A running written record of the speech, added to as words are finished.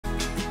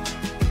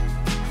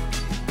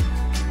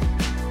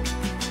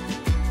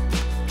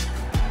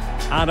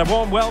And a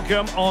warm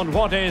welcome on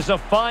what is a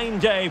fine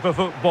day for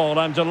football.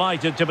 I'm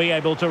delighted to be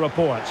able to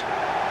report.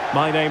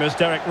 My name is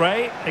Derek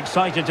Ray,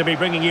 excited to be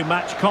bringing you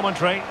match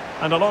commentary.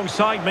 And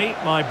alongside me,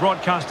 my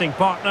broadcasting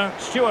partner,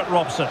 Stuart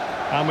Robson.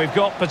 And we've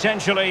got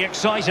potentially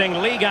exciting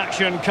league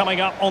action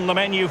coming up on the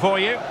menu for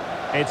you.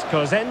 It's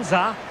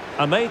Cosenza,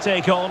 and they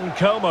take on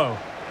Como.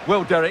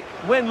 Well, Derek,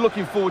 when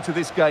looking forward to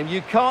this game,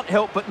 you can't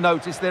help but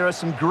notice there are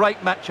some great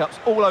matchups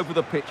all over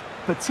the pitch,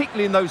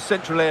 particularly in those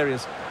central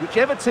areas.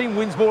 Whichever team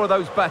wins more of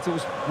those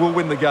battles will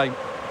win the game.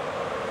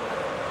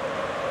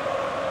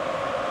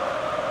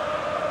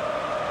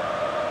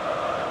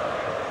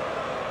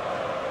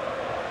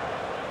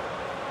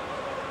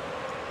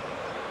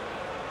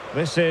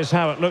 This is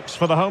how it looks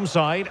for the home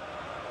side.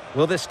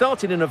 Well, they're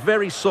starting in a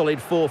very solid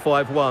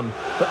 4-5-1,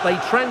 but they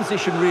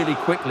transition really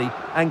quickly,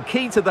 and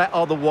key to that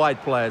are the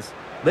wide players.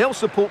 They'll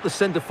support the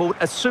centre forward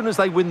as soon as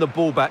they win the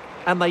ball back,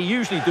 and they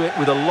usually do it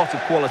with a lot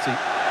of quality.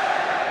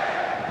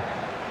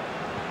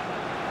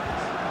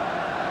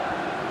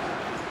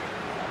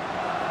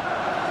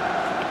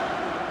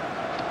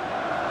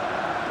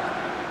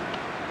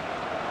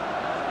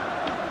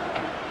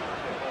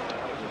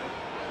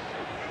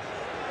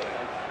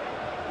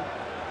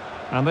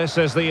 And this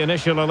is the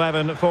initial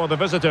 11 for the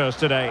visitors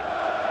today.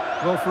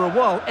 Well, for a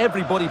while,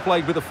 everybody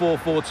played with a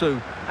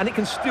 4-4-2, and it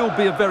can still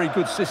be a very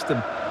good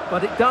system.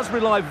 But it does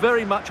rely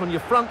very much on your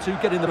front two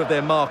getting rid of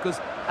their markers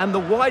and the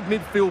wide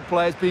midfield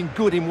players being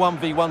good in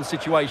 1v1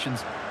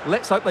 situations.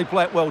 Let's hope they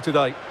play it well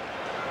today.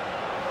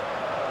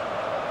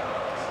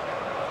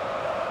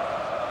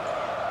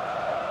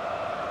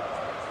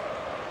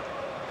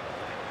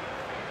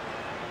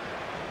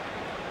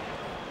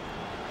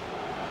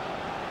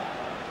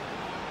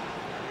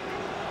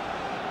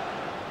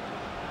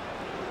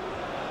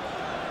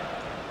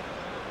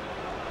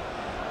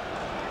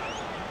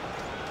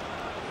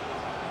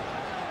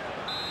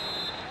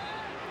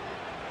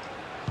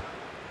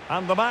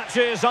 And the match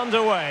is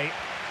underway.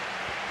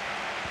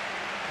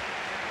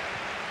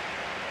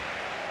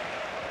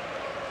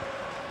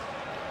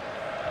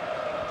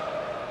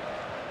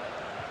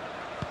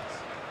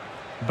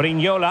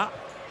 Brignola.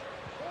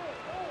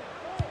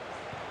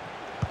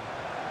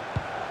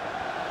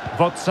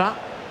 Votza.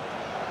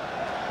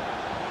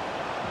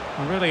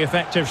 Really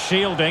effective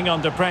shielding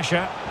under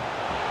pressure.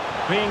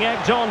 Being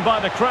egged on by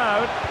the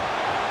crowd.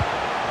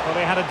 Well,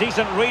 they had a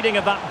decent reading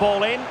of that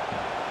ball in.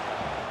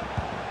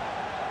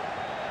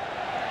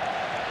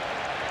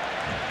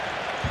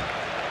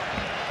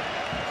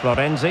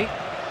 Florenzi.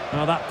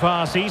 Oh, that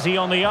pass easy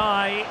on the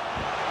eye.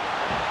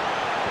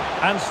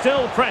 And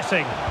still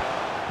pressing.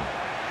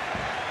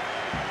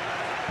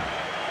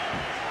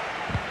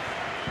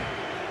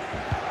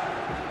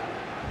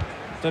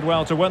 Did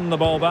well to win the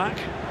ball back.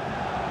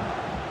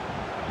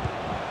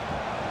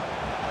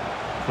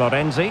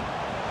 Florenzi.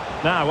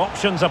 Now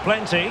options are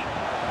plenty.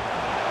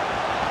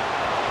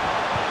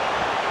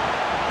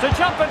 To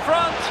jump in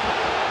front.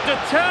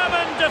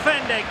 Determined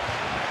defending.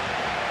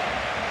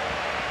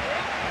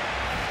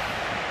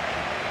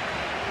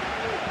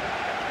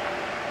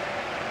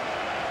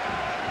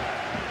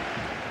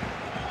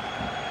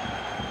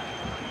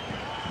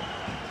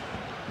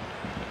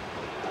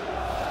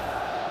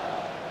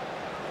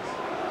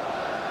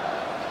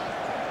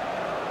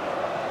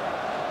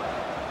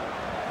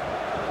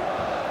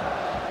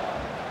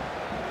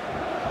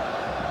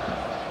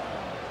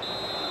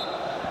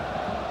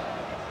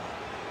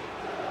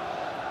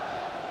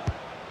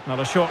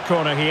 Another short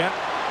corner here.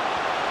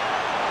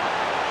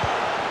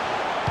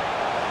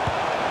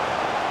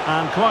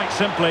 And quite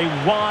simply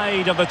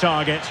wide of the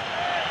target.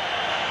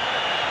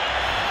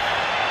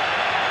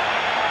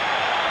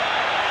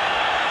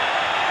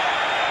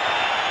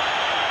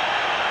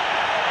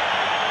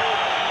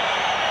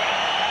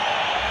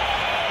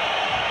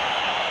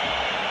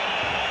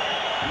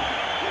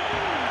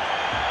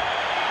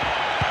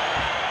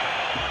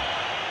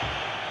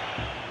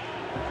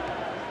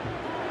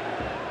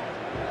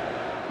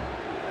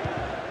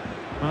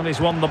 Well,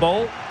 he's won the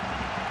ball.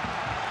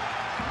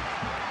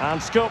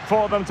 And scope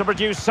for them to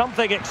produce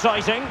something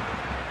exciting.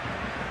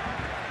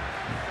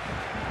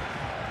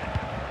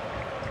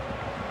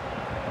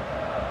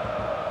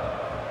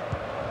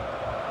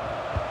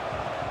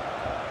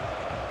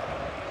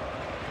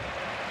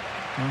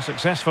 Well,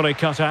 successfully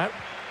cut out.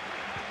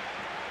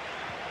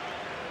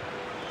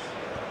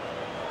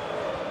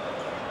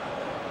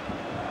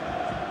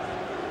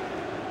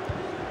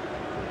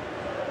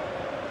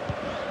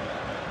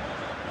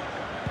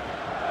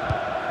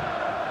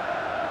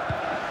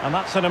 And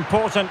that's an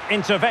important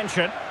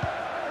intervention.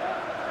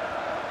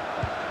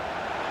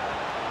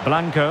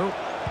 Blanco.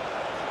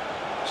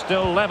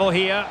 Still level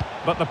here,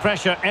 but the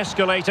pressure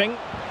escalating.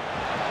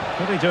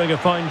 Really doing a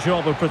fine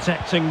job of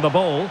protecting the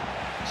ball.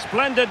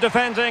 Splendid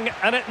defending,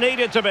 and it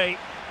needed to be.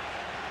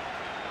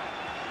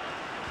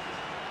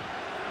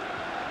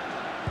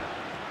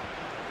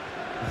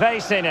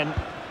 Väisänen.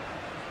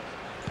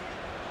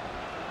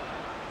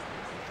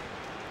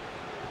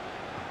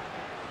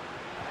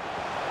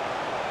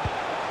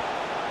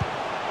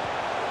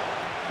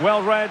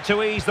 Well read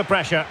to ease the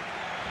pressure.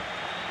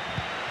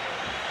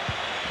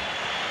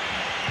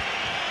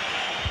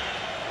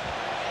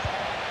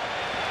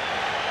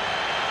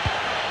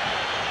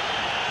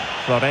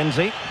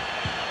 Florenzi.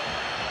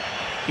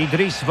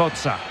 Idris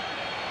Votsa.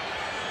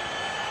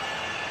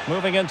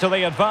 Moving into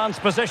the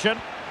advanced position.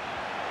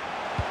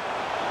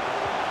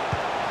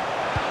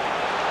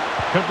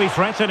 Could be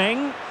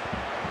threatening.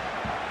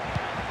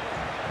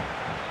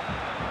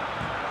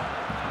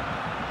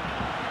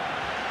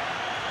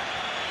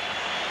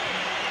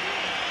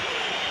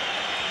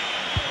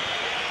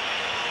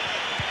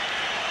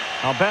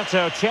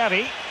 Alberto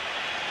Cherry.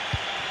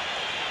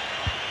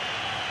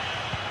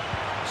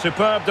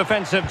 Superb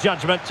defensive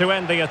judgment to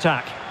end the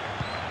attack.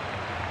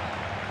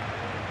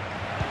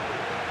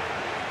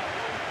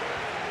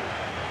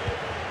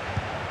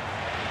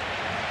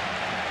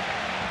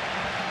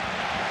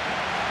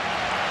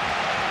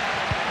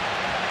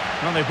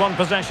 Well, they've won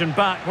possession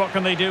back. What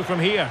can they do from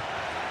here?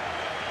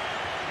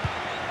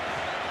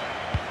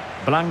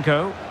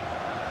 Blanco.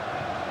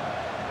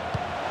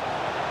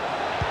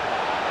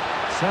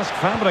 Cesc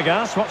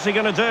Fabregas, what's he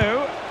going to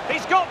do?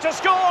 He's got to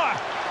score!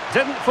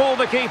 Didn't fool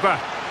the keeper.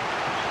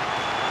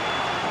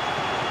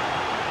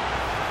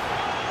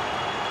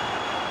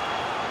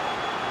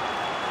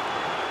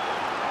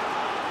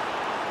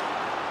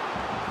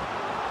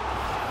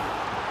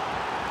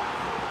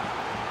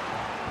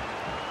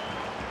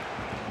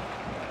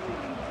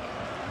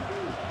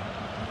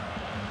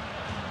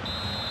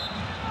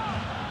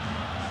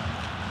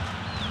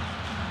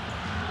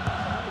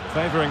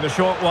 Favouring the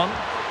short one.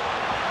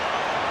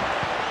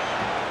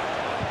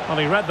 Well,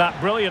 he read that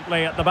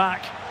brilliantly at the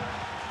back.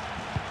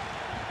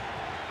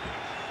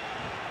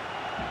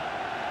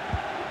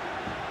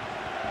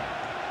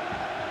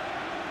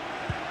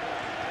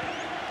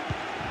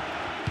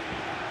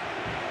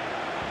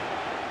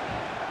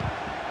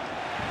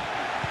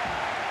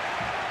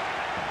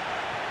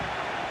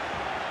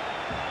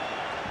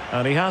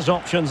 And he has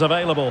options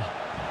available.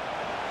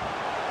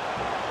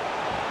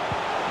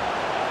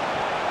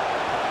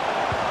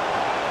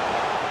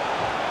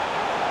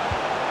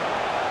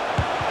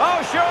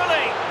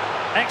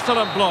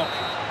 Excellent block.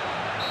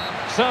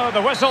 So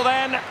the whistle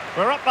then.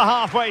 We're at the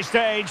halfway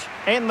stage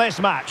in this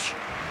match.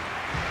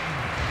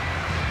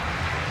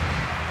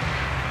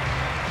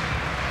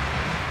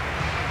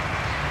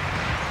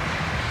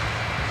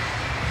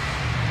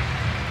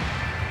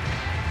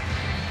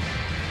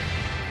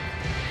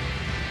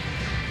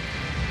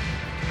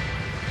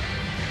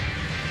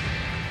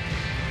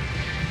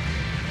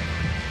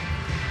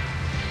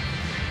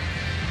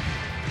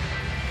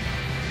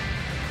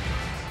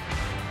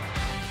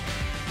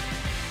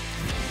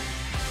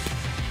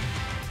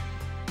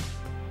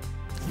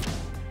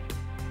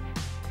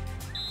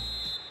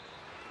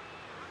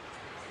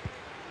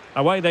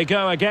 Away they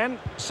go again.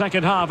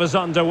 Second half is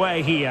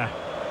underway here.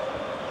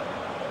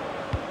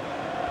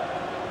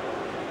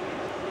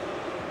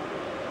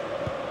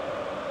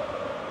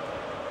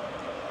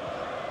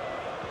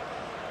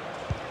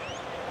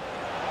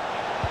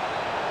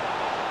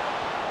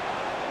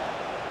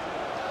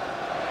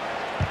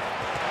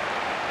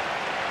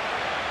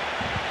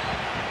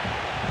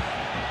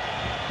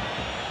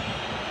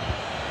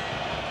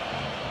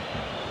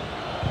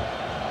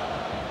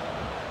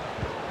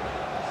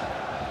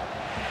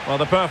 Well,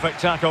 the perfect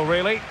tackle,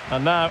 really.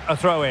 And now a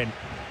throw-in.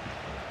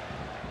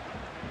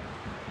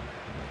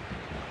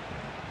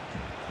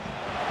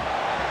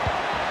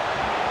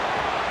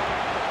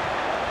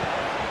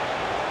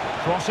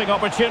 Crossing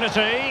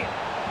opportunity.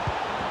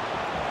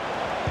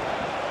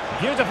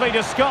 Beautifully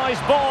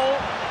disguised ball.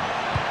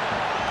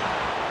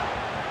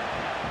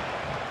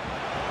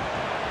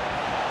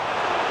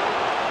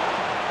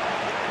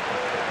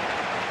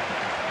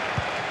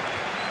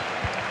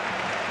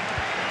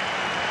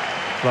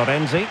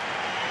 Florenzi.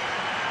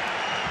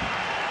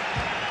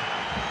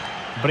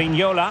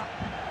 Brignola.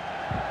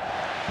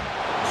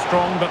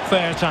 Strong but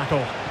fair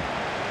tackle.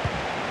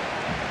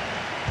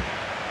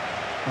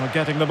 Well,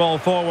 getting the ball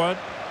forward.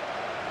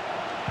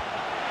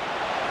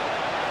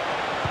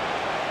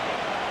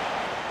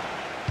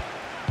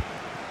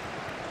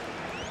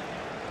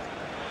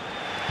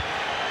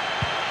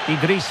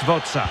 Idris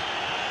Votsa.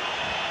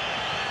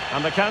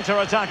 And the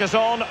counter-attack is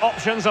on.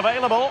 Options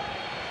available.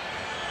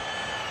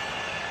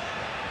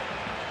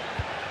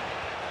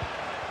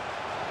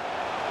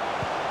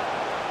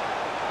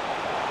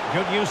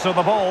 Good use of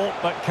the ball,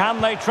 but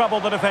can they trouble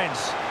the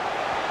defence?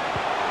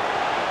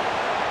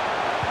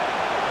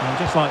 And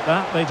just like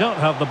that, they don't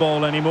have the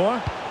ball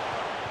anymore.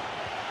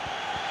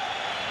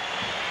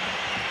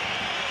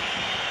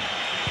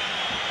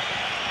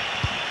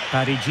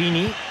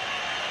 Parigini.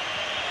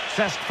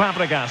 Cesc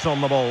Fabregas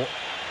on the ball.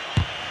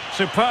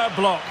 Superb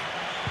block.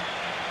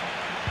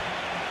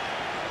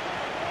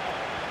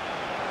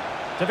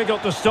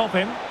 Difficult to stop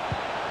him.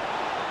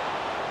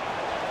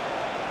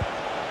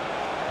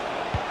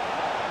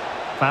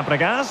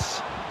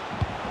 Fabregas.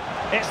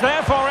 It's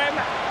there for him.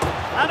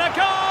 And a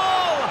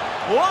goal!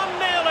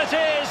 1-0 it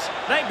is.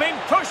 They've been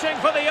pushing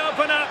for the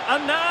opener,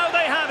 and now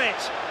they have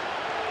it.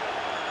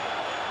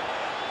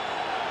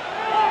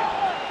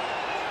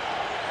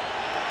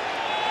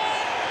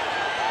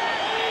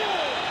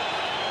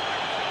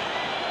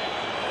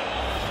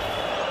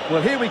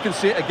 Well, here we can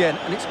see it again,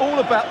 and it's all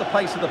about the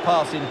pace of the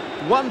passing.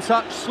 One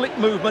touch, slick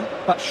movement,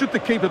 but should the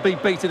keeper be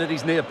beaten at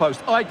his near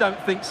post? I don't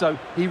think so.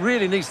 He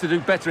really needs to do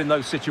better in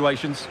those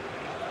situations.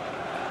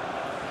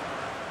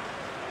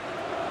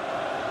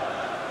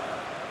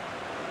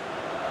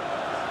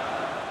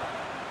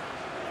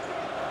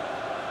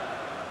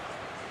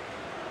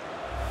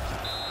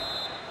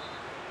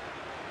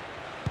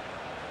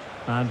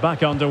 And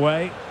back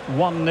underway,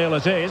 1-0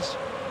 it is.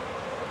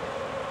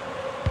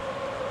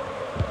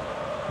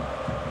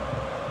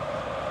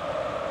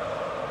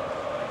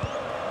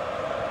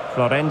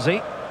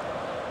 Florenzi.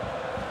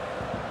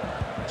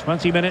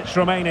 20 minutes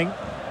remaining.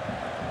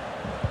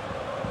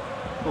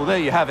 Well, there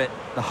you have it.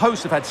 The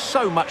hosts have had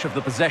so much of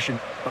the possession,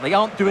 but they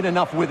aren't doing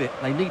enough with it.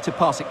 They need to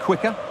pass it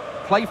quicker,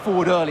 play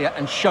forward earlier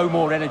and show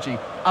more energy.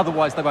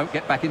 Otherwise, they won't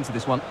get back into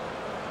this one.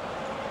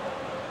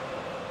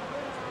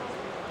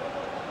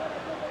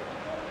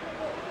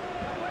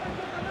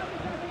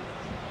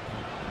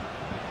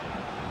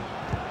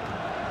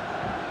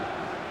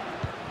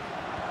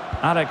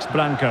 Alex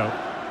Blanco.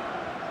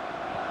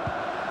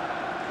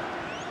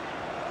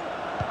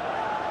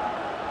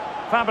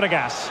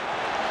 Fabregas.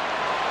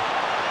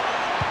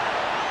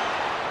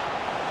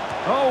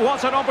 Oh,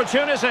 what an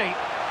opportunity.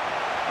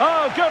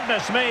 Oh,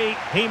 goodness me.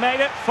 He made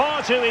it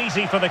far too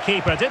easy for the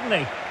keeper, didn't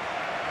he?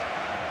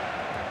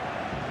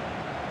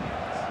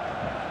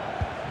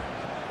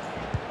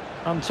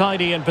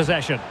 Untidy in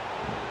possession.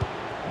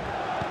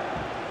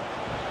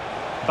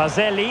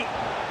 Bazelli.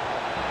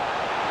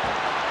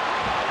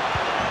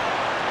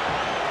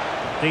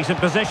 Decent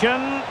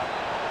position.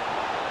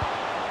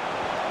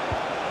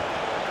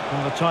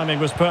 Well, the timing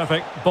was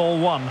perfect. Ball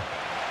one.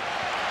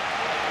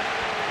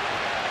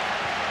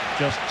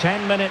 Just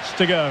 10 minutes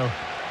to go.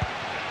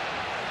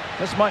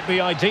 This might be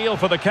ideal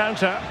for the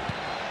counter.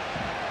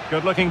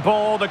 Good-looking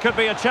ball. There could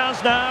be a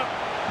chance now.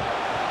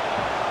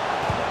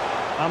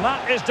 And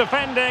that is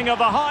defending of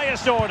the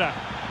highest order.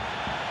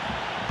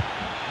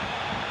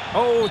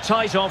 Oh,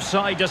 tight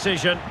offside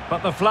decision,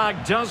 but the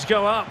flag does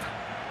go up.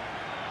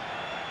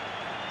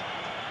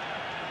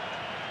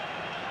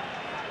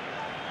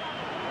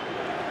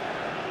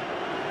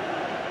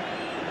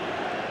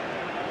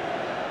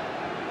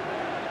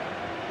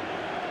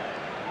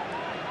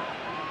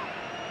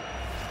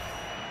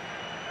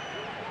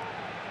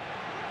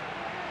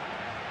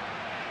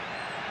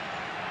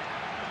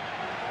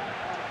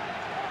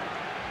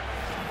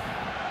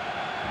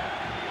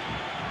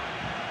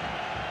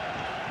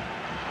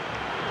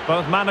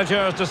 Both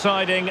managers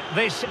deciding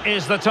this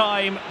is the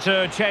time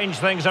to change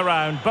things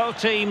around. Both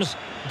teams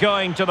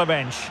going to the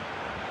bench.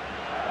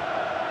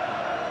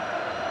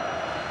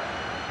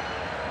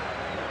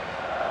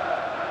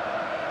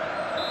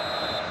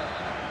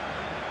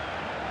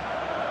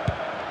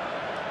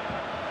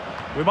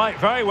 We might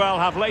very well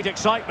have late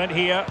excitement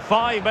here.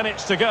 5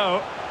 minutes to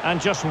go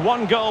and just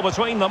one goal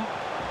between them.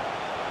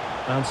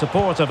 And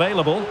support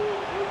available.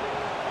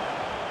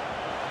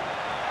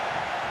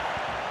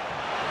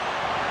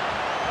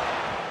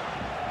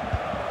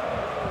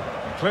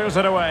 Clears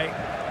it away.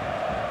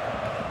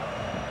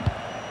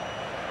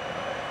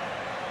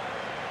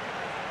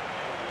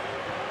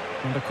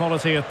 And the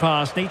quality of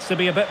pass needs to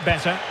be a bit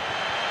better.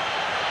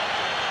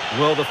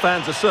 Well, the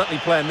fans are certainly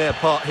playing their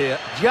part here.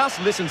 Just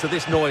listen to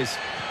this noise.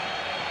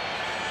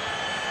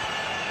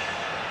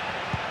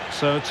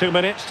 So 2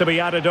 minutes to be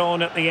added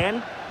on at the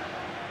end.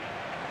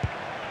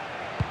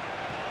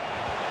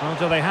 Or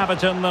do they have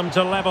it in them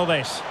to level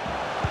this?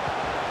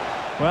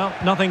 Well,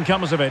 nothing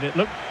comes of it.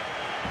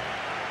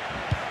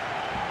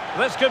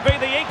 This could be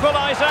the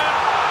equaliser,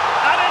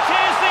 and it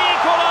is the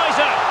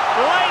equaliser.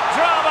 Late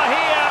drama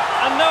here,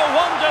 and no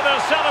wonder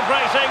they're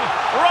celebrating.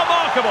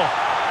 Remarkable.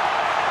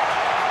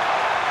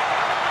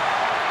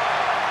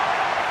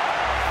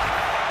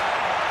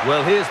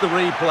 Well, here's the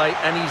replay,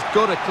 and he's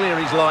got to clear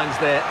his lines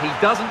there. He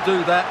doesn't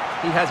do that.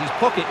 He has his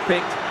pocket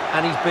picked,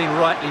 and he's been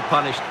rightly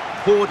punished.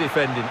 Poor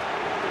defending.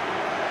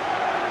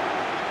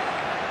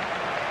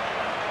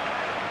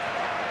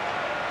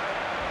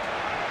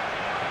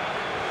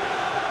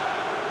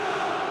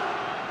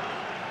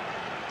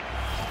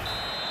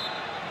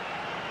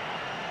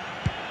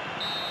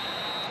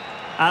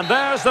 And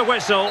there's the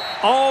whistle,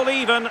 all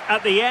even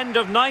at the end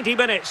of 90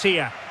 minutes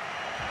here.